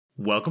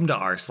Welcome to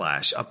r/, a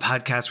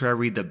podcast where I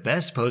read the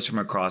best posts from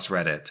across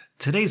Reddit.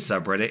 Today's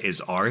subreddit is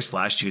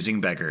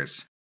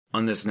r/choosingbeggars.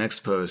 On this next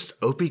post,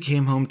 Opie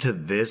came home to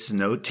this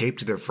note taped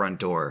to their front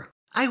door.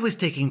 I was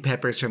taking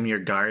peppers from your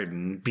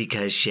garden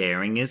because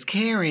sharing is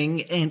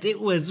caring, and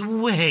it was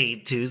way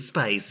too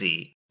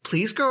spicy.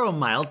 Please grow a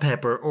mild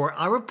pepper or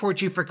I'll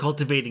report you for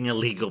cultivating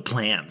illegal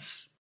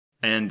plants.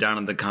 And down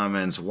in the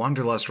comments,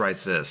 Wanderlust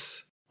writes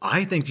this.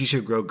 I think you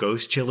should grow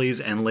ghost chilies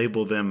and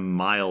label them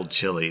mild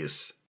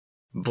chilies.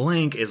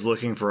 Blank is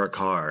looking for a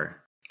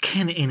car.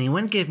 Can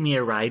anyone give me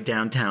a ride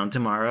downtown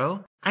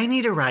tomorrow? I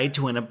need a ride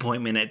to an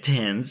appointment at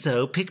 10,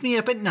 so pick me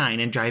up at 9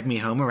 and drive me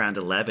home around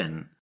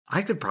 11.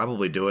 I could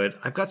probably do it.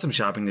 I've got some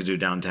shopping to do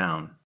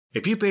downtown.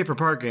 If you pay for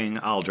parking,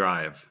 I'll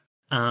drive.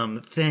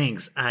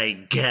 Thanks,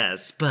 I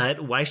guess,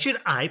 but why should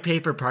I pay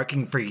for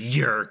parking for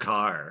your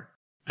car?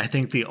 I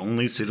think the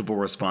only suitable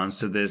response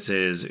to this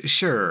is,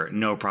 sure,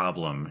 no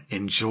problem.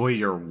 Enjoy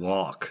your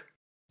walk.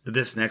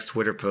 This next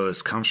Twitter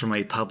post comes from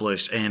a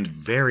published and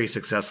very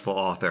successful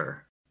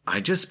author.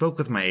 I just spoke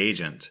with my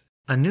agent.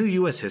 A new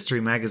U.S.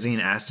 history magazine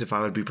asked if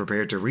I would be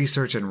prepared to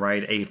research and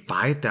write a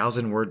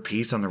 5,000-word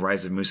piece on the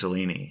rise of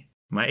Mussolini.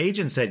 My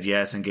agent said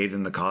yes and gave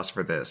them the cost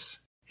for this.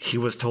 He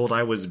was told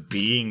I was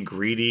being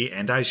greedy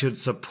and I should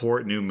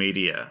support new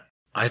media.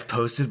 I've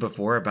posted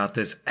before about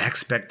this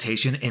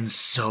expectation in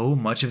so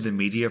much of the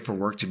media for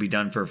work to be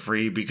done for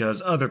free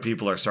because other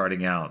people are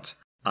starting out.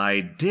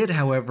 I did,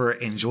 however,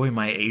 enjoy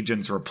my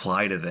agent's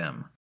reply to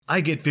them.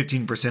 I get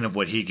 15% of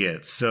what he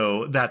gets,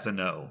 so that's a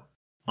no.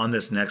 On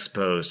this next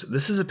post,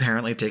 this is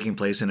apparently taking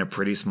place in a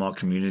pretty small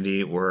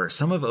community where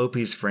some of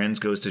Opie's friends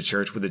goes to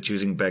church with the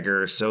Choosing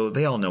Beggar, so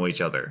they all know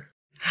each other.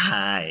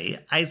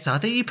 Hi, I saw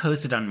that you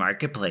posted on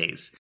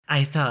Marketplace.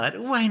 I thought,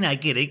 why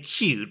not get a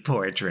cute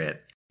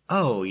portrait?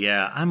 Oh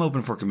yeah, I'm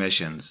open for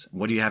commissions.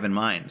 What do you have in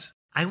mind?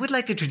 I would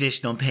like a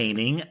traditional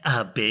painting,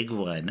 a big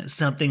one,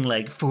 something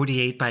like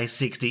 48 by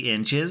 60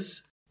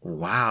 inches.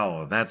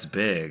 Wow, that's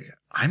big.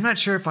 I'm not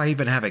sure if I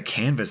even have a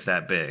canvas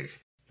that big.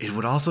 It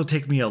would also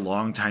take me a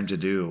long time to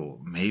do,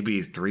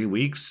 maybe 3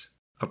 weeks.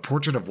 A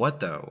portrait of what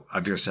though?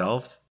 Of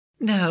yourself?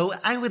 No,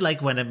 I would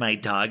like one of my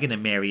dog in a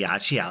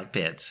mariachi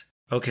outfit.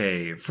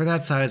 Okay, for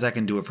that size I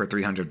can do it for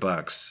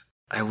 $300.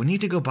 I would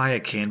need to go buy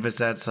a canvas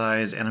that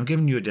size and I'm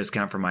giving you a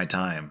discount for my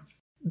time.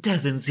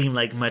 Doesn't seem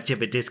like much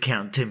of a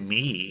discount to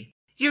me.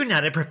 You're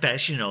not a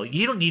professional.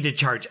 You don't need to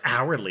charge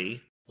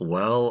hourly.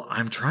 Well,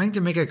 I'm trying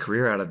to make a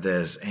career out of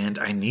this, and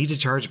I need to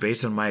charge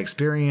based on my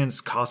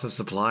experience, cost of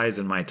supplies,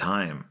 and my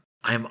time.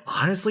 I'm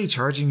honestly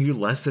charging you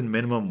less than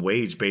minimum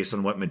wage based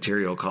on what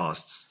material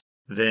costs.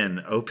 Then,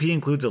 OP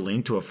includes a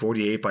link to a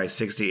 48 by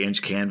 60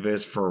 inch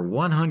canvas for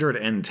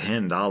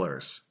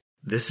 $110.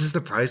 This is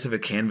the price of a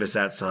canvas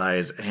that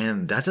size,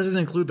 and that doesn't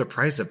include the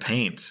price of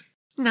paint.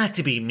 Not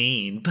to be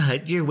mean,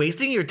 but you're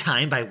wasting your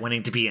time by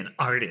wanting to be an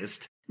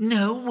artist.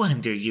 No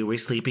wonder you were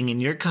sleeping in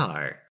your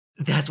car.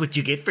 That's what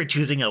you get for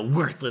choosing a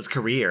worthless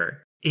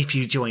career. If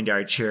you joined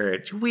our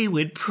church, we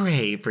would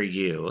pray for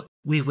you.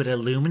 We would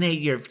illuminate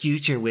your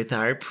future with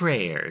our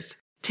prayers.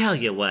 Tell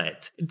you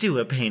what, do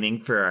a painting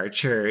for our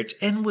church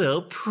and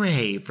we'll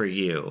pray for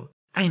you.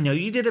 I know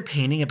you did a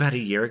painting about a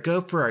year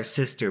ago for our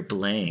sister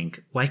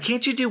Blank. Why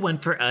can't you do one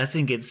for us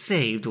and get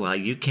saved while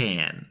you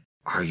can?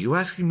 Are you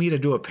asking me to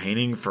do a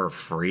painting for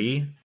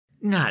free?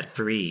 Not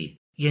free.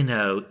 You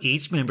know,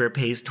 each member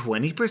pays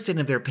 20%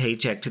 of their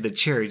paycheck to the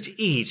church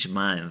each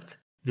month.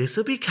 This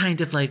will be kind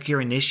of like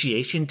your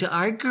initiation to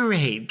our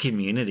great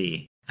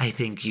community. I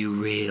think you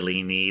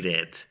really need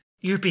it.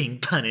 You're being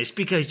punished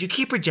because you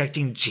keep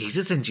rejecting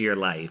Jesus into your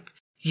life.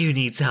 You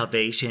need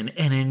salvation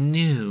and a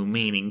new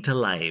meaning to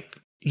life.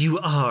 You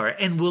are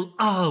and will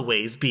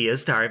always be a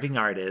starving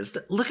artist.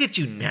 Look at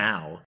you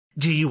now.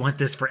 Do you want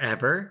this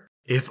forever?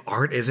 If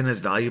art isn't as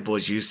valuable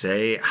as you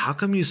say, how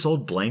come you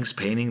sold Blank's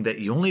painting that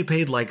you only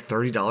paid like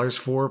 $30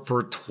 for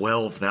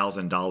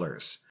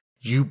 $12,000?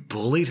 You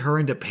bullied her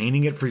into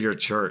painting it for your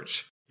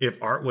church. If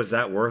art was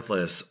that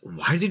worthless,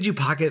 why did you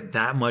pocket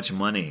that much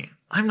money?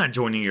 I'm not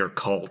joining your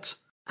cult.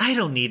 I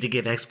don't need to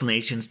give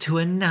explanations to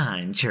a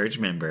non-church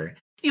member.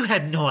 You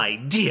have no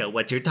idea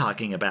what you're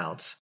talking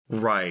about.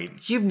 Right,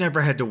 you've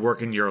never had to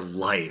work in your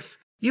life.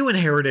 You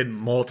inherited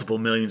multiple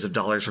millions of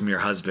dollars from your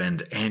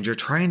husband, and you're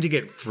trying to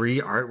get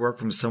free artwork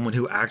from someone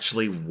who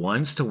actually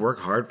wants to work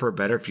hard for a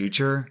better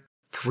future?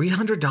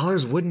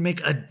 $300 wouldn't make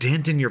a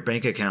dent in your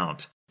bank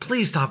account.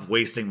 Please stop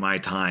wasting my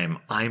time.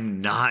 I'm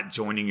not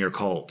joining your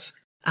cult.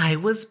 I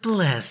was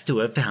blessed to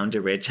have found a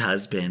rich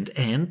husband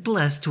and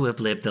blessed to have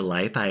lived the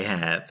life I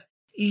have.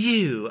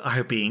 You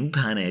are being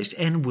punished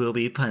and will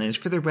be punished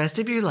for the rest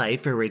of your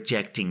life for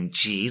rejecting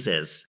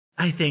Jesus.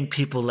 I think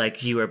people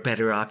like you are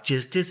better off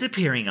just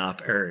disappearing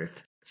off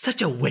Earth.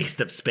 Such a waste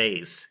of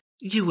space.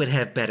 You would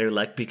have better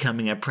luck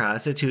becoming a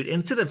prostitute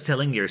instead of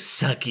selling your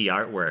sucky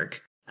artwork.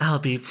 I'll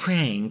be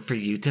praying for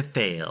you to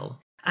fail.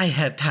 I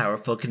have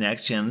powerful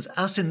connections.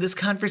 I'll send this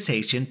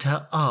conversation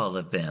to all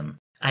of them.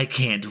 I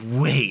can't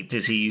wait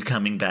to see you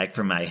coming back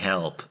for my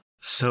help.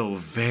 So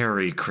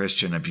very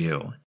Christian of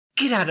you.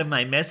 Get out of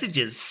my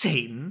messages,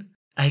 Satan.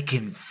 I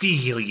can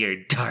feel your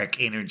dark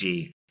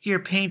energy. Your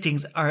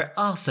paintings are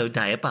also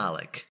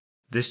diabolic.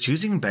 This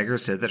choosing beggar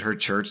said that her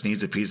church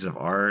needs a piece of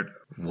art.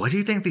 What do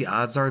you think the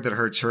odds are that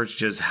her church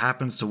just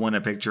happens to want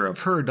a picture of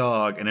her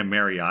dog in a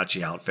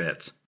mariachi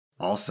outfit?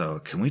 Also,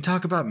 can we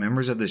talk about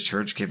members of this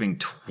church giving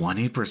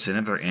 20%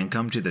 of their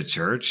income to the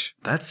church?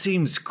 That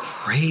seems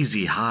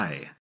crazy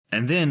high.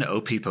 And then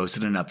OP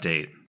posted an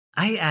update.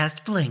 I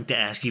asked Blank to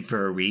ask you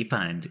for a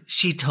refund.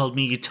 She told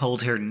me you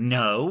told her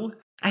no?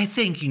 I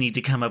think you need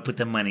to come up with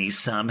the money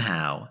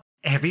somehow.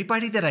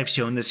 Everybody that I've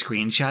shown the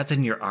screenshots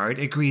in your art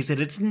agrees that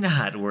it's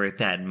not worth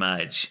that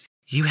much.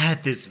 You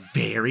have this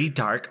very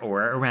dark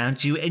aura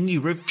around you and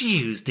you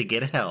refuse to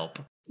get help.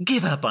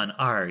 Give up on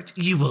art.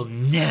 You will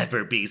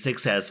never be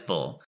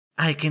successful.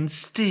 I can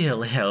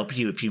still help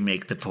you if you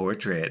make the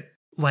portrait.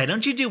 Why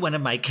don't you do one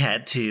of my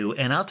cat too,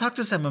 and I'll talk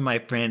to some of my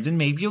friends and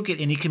maybe you'll get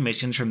any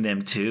commissions from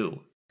them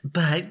too.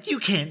 But you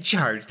can't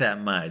charge that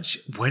much.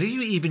 What are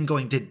you even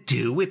going to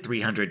do with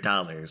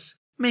 $300?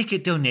 Make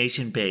it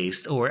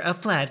donation-based or a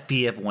flat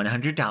fee of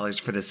 $100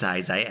 for the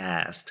size I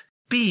asked.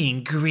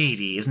 Being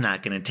greedy is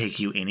not going to take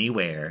you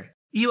anywhere.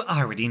 You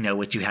already know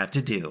what you have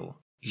to do.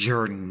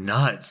 You're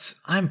nuts.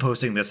 I'm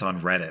posting this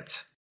on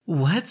Reddit.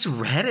 What's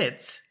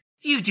Reddit?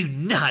 You do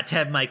not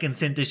have my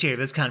consent to share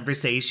this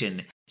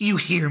conversation. You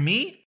hear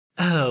me?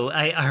 Oh,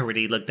 I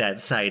already looked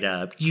that site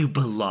up. You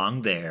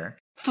belong there.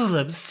 Full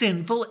of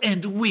sinful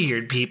and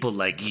weird people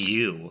like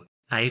you.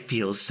 I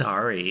feel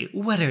sorry.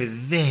 What are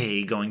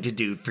they going to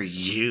do for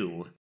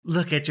you?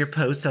 Look at your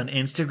posts on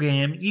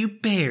Instagram. You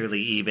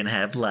barely even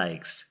have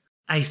likes.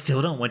 I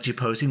still don't want you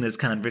posting this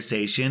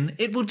conversation.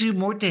 It will do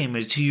more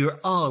damage to your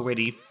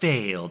already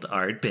failed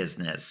art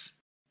business.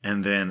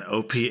 And then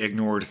OP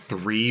ignored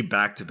 3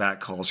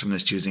 back-to-back calls from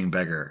this choosing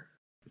beggar.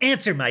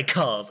 Answer my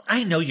calls.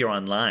 I know you're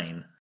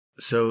online.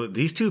 So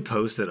these 2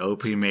 posts that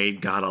OP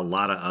made got a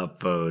lot of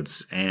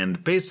upvotes,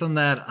 and based on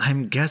that,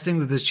 I'm guessing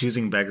that this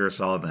choosing beggar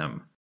saw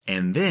them.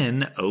 And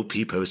then OP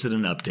posted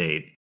an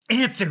update.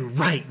 Answer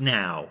right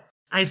now!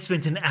 I've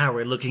spent an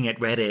hour looking at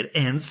Reddit,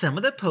 and some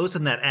of the posts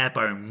on that app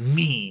are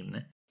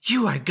mean.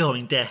 You are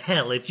going to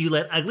hell if you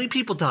let ugly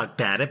people talk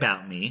bad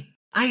about me.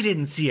 I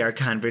didn't see our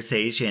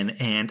conversation,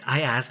 and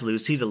I asked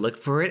Lucy to look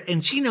for it,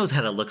 and she knows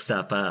how to look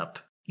stuff up.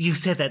 You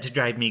said that to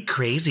drive me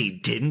crazy,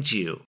 didn't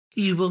you?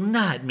 You will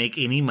not make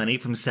any money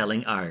from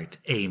selling art.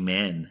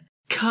 Amen.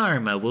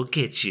 Karma will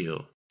get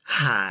you.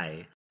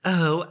 Hi.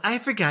 Oh, I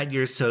forgot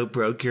you're so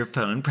broke your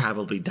phone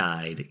probably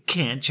died.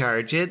 Can't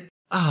charge it?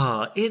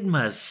 Oh, it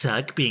must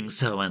suck being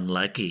so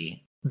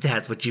unlucky.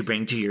 That's what you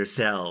bring to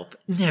yourself.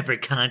 Never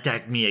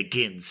contact me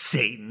again,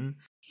 Satan.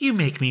 You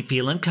make me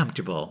feel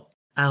uncomfortable.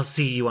 I'll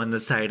see you on the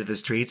side of the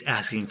streets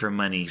asking for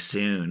money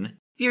soon.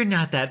 You're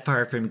not that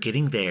far from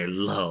getting there,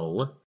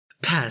 lol.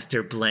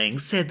 Pastor Blank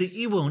said that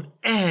you won't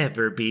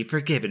ever be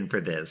forgiven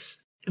for this.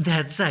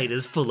 That site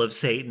is full of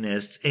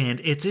Satanists, and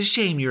it's a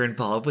shame you're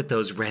involved with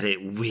those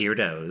Reddit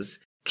weirdos.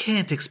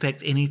 Can't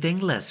expect anything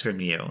less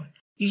from you.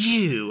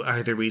 You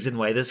are the reason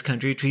why this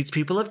country treats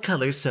people of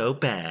color so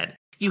bad.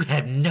 You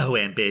have no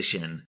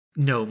ambition,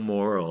 no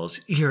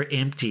morals. You're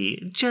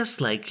empty, just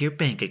like your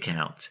bank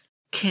account.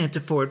 Can't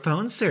afford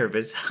phone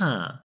service,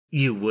 huh?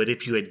 You would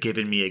if you had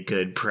given me a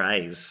good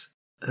price.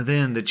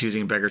 Then the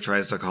choosing beggar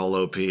tries to call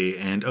OP,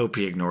 and OP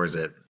ignores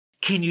it.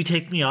 Can you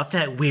take me off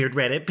that weird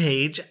Reddit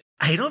page?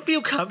 I don't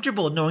feel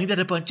comfortable knowing that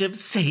a bunch of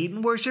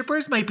Satan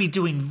worshippers might be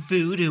doing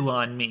voodoo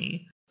on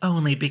me.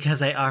 Only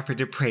because I offered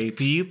to pray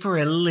for you for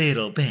a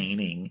little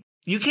painting.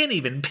 You can't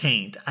even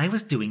paint. I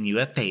was doing you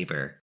a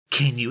favor.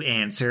 Can you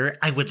answer?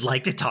 I would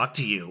like to talk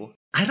to you.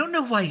 I don't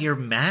know why you're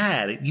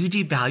mad. You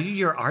devalue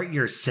your art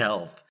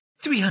yourself.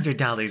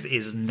 $300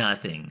 is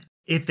nothing.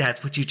 If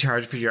that's what you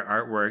charge for your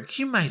artwork,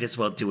 you might as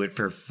well do it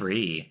for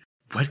free.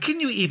 What can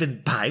you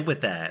even buy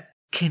with that?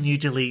 Can you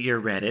delete your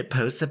Reddit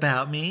posts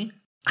about me?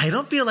 I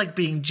don't feel like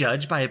being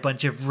judged by a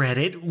bunch of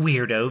Reddit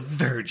weirdo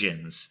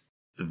virgins.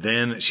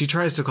 Then she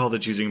tries to call the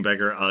choosing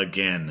beggar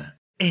again.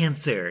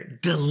 Answer.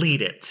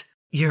 Delete it.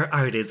 Your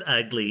art is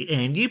ugly,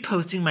 and you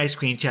posting my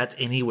screenshots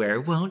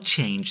anywhere won't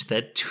change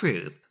the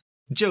truth.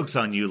 Joke's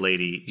on you,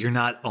 lady. You're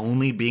not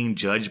only being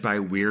judged by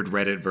weird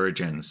Reddit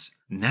virgins.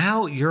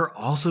 Now you're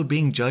also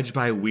being judged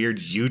by weird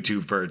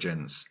YouTube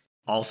virgins.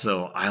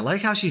 Also, I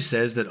like how she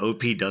says that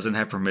OP doesn't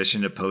have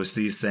permission to post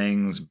these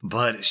things,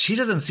 but she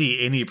doesn't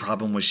see any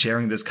problem with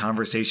sharing this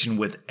conversation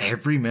with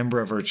every member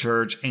of her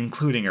church,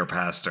 including her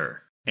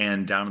pastor.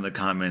 And down in the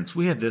comments,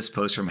 we have this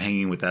post from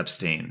Hanging with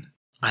Epstein.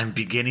 I'm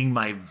beginning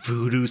my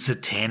voodoo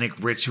satanic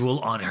ritual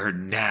on her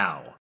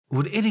now.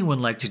 Would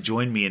anyone like to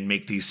join me and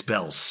make these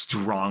spells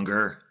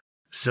stronger?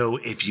 So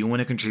if you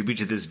want to contribute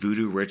to this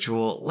voodoo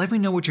ritual, let me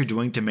know what you're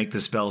doing to make the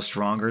spell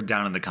stronger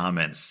down in the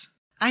comments.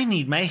 I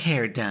need my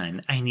hair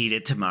done. I need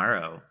it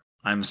tomorrow.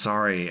 I'm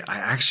sorry, I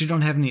actually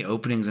don't have any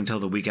openings until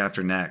the week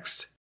after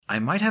next. I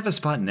might have a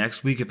spot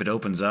next week if it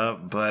opens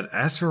up, but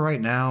as for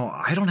right now,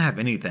 I don't have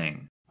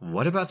anything.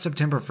 What about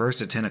September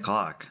 1st at 10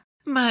 o'clock?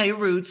 My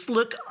roots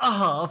look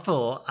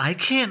awful. I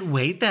can't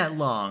wait that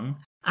long.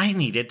 I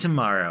need it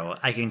tomorrow.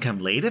 I can come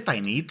late if I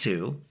need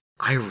to.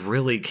 I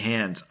really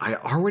can't. I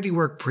already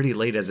work pretty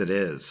late as it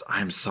is.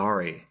 I'm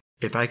sorry.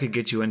 If I could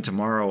get you in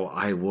tomorrow,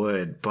 I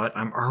would, but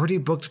I'm already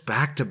booked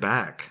back to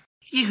back.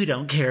 You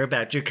don't care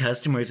about your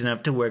customers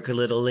enough to work a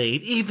little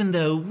late, even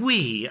though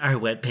we are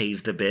what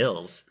pays the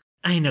bills.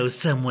 I know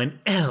someone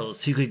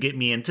else who could get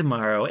me in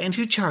tomorrow and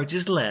who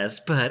charges less,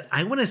 but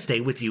I want to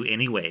stay with you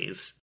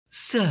anyways.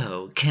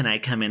 So, can I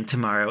come in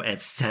tomorrow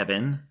at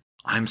 7?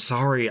 I'm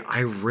sorry, I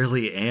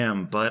really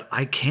am, but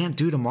I can't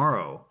do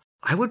tomorrow.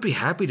 I would be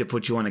happy to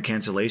put you on a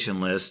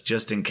cancellation list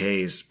just in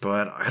case,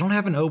 but I don't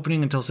have an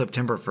opening until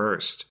September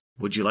 1st.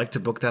 Would you like to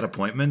book that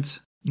appointment?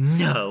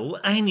 No,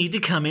 I need to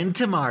come in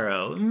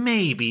tomorrow,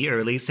 maybe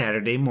early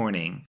Saturday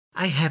morning.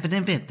 I have an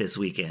event this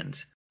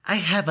weekend. I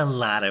have a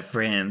lot of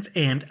friends,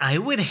 and I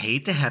would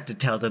hate to have to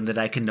tell them that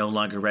I can no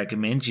longer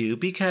recommend you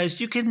because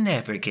you can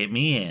never get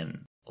me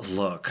in.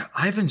 Look,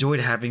 I've enjoyed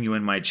having you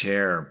in my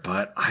chair,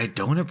 but I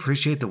don't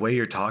appreciate the way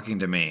you're talking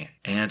to me,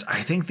 and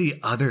I think the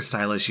other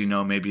stylist you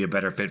know may be a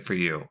better fit for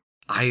you.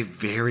 I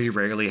very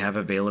rarely have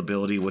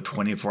availability with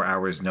 24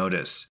 hours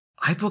notice.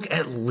 I book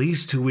at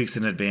least 2 weeks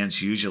in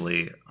advance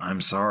usually.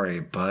 I'm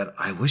sorry, but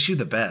I wish you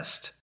the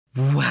best.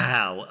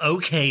 Wow,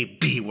 okay,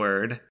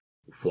 B-word.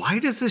 Why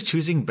does this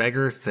choosing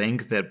beggar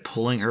think that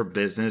pulling her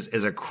business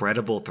is a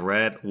credible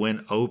threat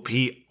when OP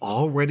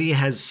already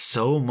has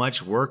so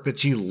much work that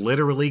she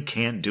literally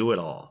can't do it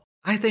all?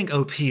 I think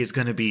OP is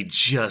going to be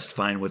just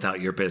fine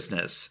without your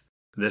business.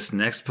 This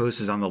next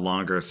post is on the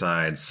longer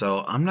side,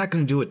 so I'm not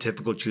going to do a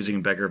typical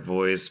choosing beggar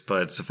voice,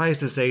 but suffice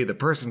to say the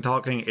person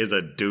talking is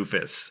a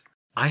doofus.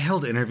 I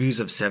held interviews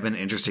of 7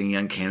 interesting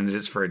young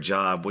candidates for a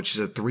job, which is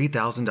a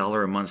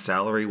 $3,000 a month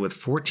salary with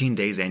 14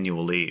 days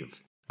annual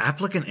leave.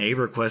 Applicant A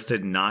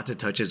requested not to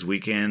touch his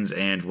weekends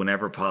and,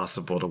 whenever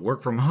possible, to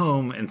work from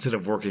home instead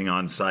of working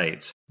on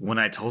site. When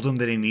I told him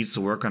that he needs to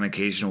work on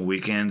occasional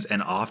weekends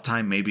and off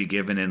time may be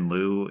given in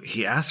lieu,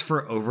 he asked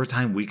for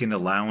overtime weekend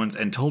allowance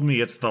and told me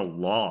it's the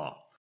law.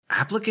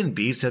 Applicant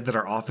B said that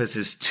our office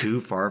is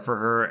too far for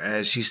her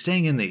as she's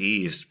staying in the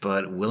east,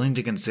 but willing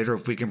to consider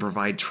if we can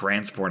provide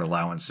transport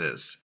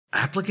allowances.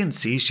 Applicant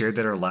C shared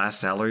that her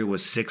last salary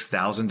was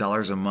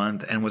 $6,000 a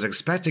month and was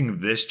expecting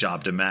this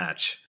job to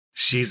match.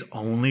 She's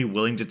only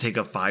willing to take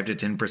a 5 to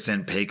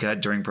 10% pay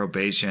cut during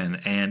probation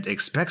and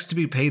expects to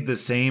be paid the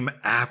same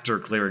after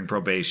clearing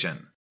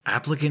probation.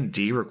 Applicant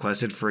D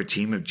requested for a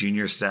team of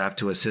junior staff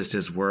to assist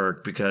his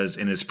work because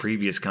in his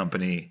previous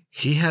company,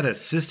 he had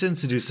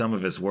assistants to do some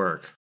of his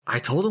work. I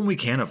told him we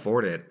can't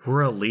afford it.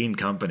 We're a lean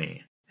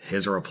company.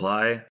 His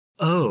reply,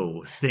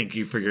 "Oh, thank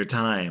you for your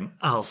time.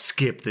 I'll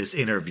skip this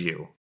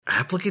interview."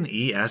 Applicant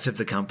E asked if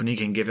the company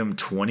can give him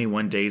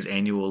 21 days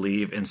annual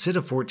leave instead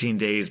of 14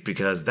 days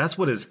because that's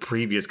what his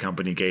previous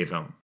company gave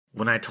him.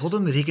 When I told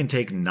him that he can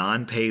take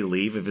non-pay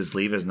leave if his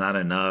leave is not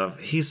enough,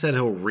 he said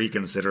he'll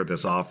reconsider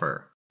this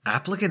offer.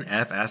 Applicant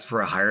F asked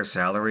for a higher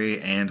salary,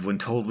 and when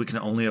told we can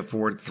only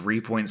afford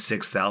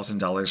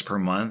 $3,600 per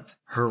month,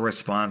 her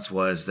response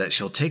was that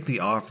she'll take the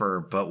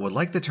offer but would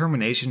like the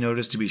termination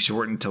notice to be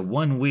shortened to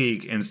 1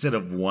 week instead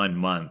of 1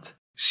 month.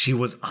 She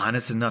was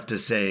honest enough to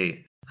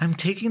say, "I'm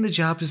taking the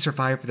job to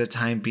survive for the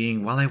time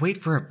being while I wait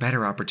for a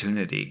better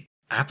opportunity."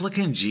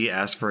 Applicant G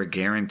asked for a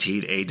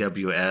guaranteed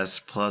AWS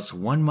plus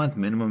 1 month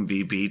minimum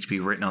VB to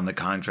be written on the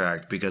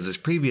contract because his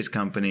previous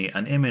company,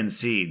 an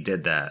MNC,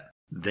 did that.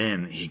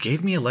 Then he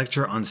gave me a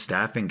lecture on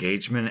staff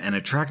engagement and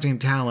attracting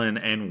talent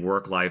and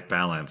work-life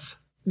balance.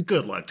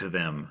 Good luck to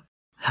them.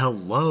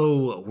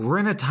 Hello, we're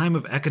in a time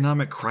of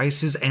economic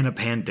crisis and a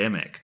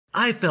pandemic.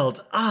 I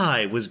felt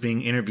I was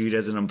being interviewed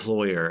as an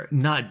employer,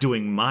 not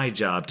doing my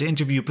job to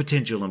interview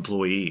potential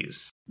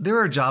employees. There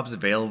are jobs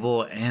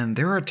available and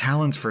there are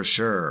talents for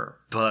sure,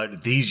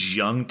 but these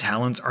young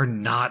talents are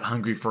not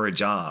hungry for a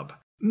job.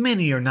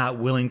 Many are not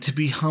willing to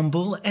be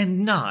humble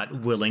and not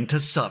willing to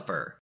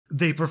suffer.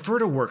 They prefer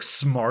to work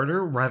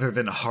smarter rather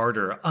than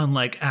harder,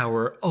 unlike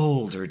our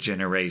older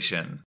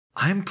generation.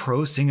 I'm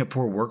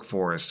pro-Singapore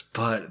workforce,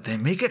 but they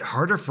make it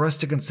harder for us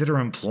to consider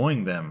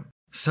employing them.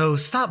 So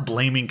stop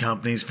blaming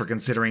companies for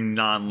considering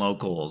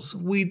non-locals.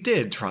 We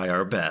did try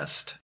our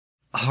best.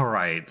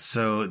 Alright,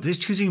 so this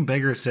choosing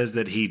beggar says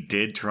that he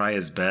did try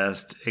his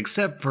best,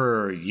 except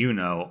for,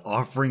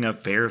 offering a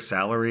fair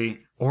salary,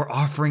 or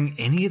offering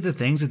any of the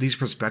things that these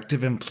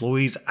prospective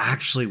employees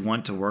actually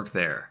want to work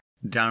there.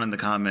 Down in the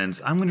comments,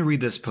 I'm going to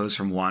read this post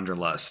from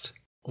Wanderlust.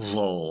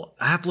 Lol,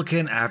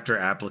 applicant after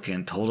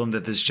applicant told him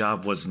that this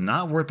job was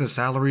not worth the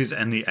salaries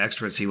and the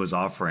extras he was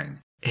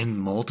offering. In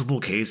multiple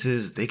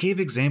cases, they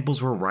gave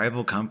examples where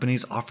rival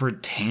companies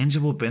offered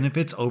tangible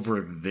benefits over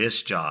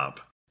this job.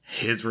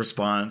 His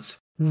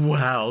response,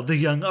 "Wow, the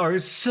young are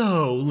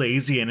so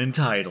lazy and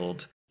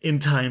entitled. In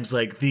times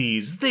like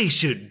these, they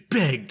should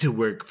beg to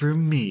work for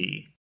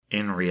me."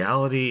 In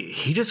reality,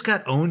 he just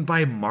got owned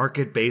by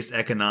market-based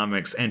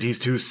economics and he's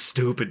too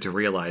stupid to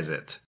realize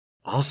it.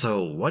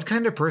 Also, what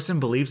kind of person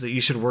believes that you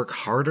should work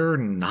harder,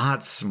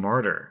 not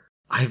smarter?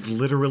 I've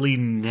literally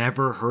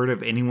never heard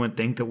of anyone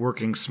think that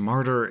working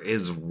smarter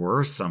is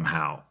worse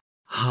somehow.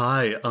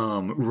 Hi,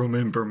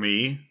 remember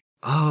me?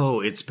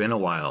 Oh, it's been a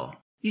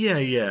while.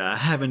 Yeah, I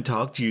haven't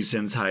talked to you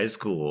since high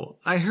school.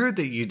 I heard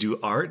that you do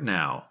art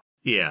now.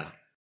 Yeah.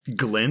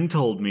 Glenn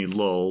told me,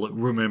 lol,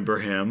 remember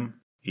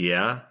him?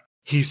 Yeah?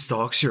 He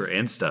stalks your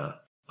Insta.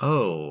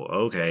 Oh,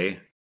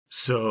 okay.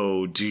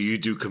 So, do you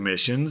do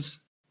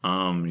commissions?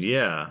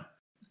 Yeah.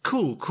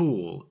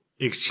 Cool.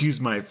 Excuse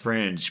my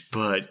French,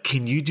 but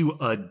can you do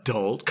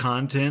adult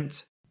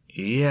content?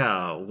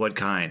 Yeah, what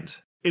kind?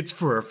 It's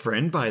for a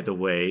friend, by the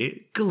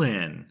way,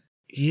 Glenn.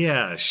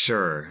 Yeah,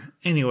 sure.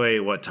 Anyway,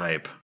 what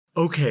type?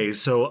 Okay,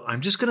 so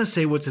I'm just gonna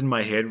say what's in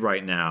my head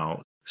right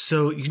now.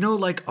 So,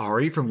 like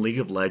Ari from League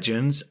of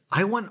Legends?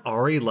 I want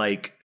Ari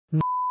like...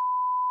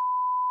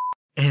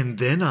 And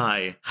then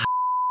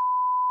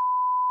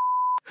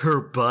her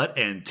butt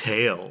and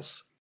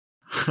tails.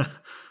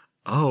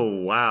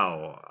 Oh,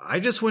 wow.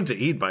 I just went to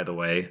eat, by the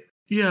way.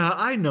 Yeah,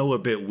 I know, a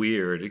bit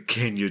weird.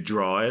 Can you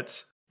draw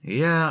it?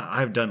 Yeah,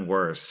 I've done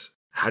worse.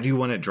 How do you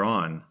want it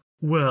drawn?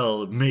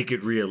 Well, make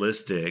it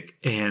realistic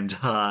and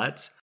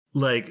hot.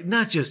 Like,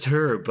 not just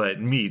her, but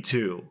me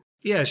too.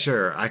 Yeah,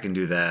 sure, I can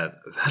do that.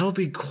 That'll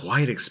be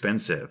quite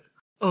expensive.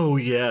 Oh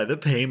yeah, the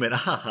payment,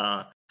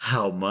 haha.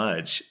 How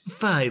much?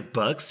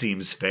 $5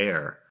 seems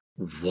fair.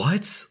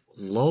 What?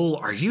 Lol,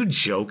 are you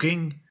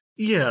joking?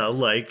 Yeah,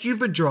 like, you've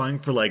been drawing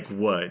for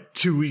what,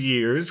 2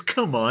 years?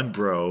 Come on,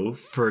 bro.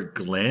 For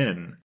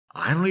Glenn.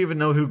 I don't even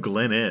know who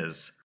Glenn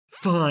is.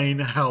 Fine,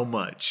 how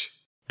much?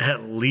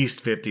 At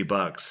least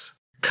 $50.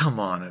 Come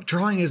on,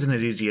 drawing isn't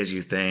as easy as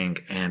you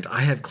think, and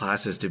I have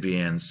classes to be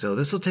in, so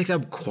this'll take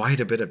up quite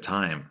a bit of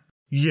time.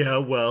 Yeah,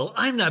 well,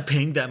 I'm not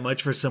paying that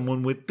much for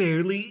someone with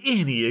barely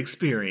any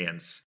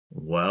experience.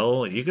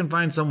 Well, you can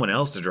find someone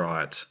else to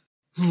draw it.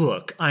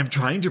 Look, I'm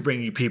trying to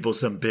bring you people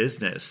some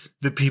business.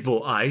 The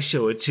people I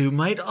show it to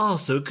might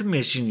also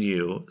commission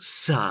you.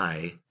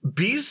 Sigh.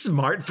 Be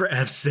smart for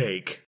F's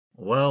sake.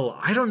 Well,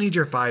 I don't need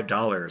your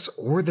 $5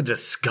 or the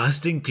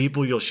disgusting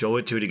people you'll show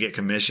it to get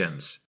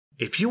commissions.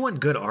 If you want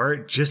good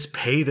art, just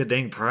pay the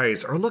dang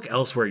price or look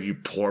elsewhere, you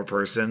poor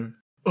person.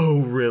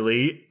 Oh,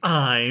 really?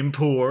 I'm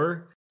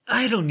poor?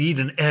 I don't need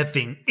an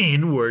effing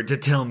N-word to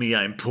tell me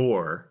I'm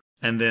poor.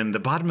 And then the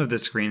bottom of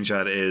this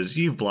screenshot is,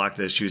 you've blocked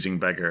this choosing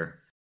beggar.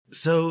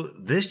 So,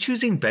 this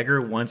choosing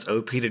beggar wants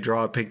OP to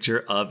draw a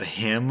picture of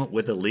him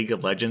with a League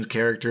of Legends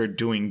character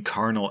doing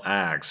carnal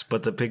acts,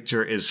 but the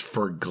picture is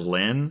for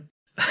Glenn?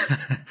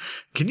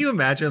 Can you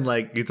imagine,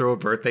 you throw a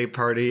birthday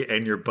party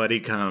and your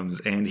buddy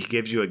comes and he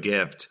gives you a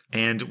gift,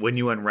 and when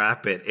you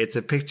unwrap it, it's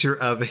a picture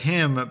of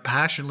him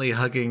passionately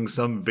hugging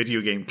some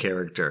video game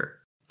character.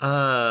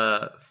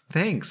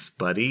 Thanks,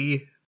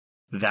 buddy.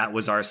 That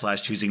was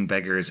r/choosing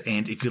beggars,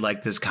 and if you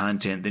like this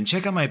content, then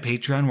check out my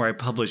Patreon where I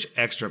publish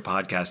extra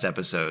podcast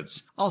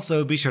episodes.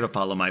 Also, be sure to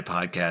follow my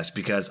podcast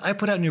because I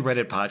put out new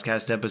Reddit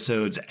podcast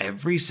episodes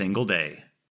every single day.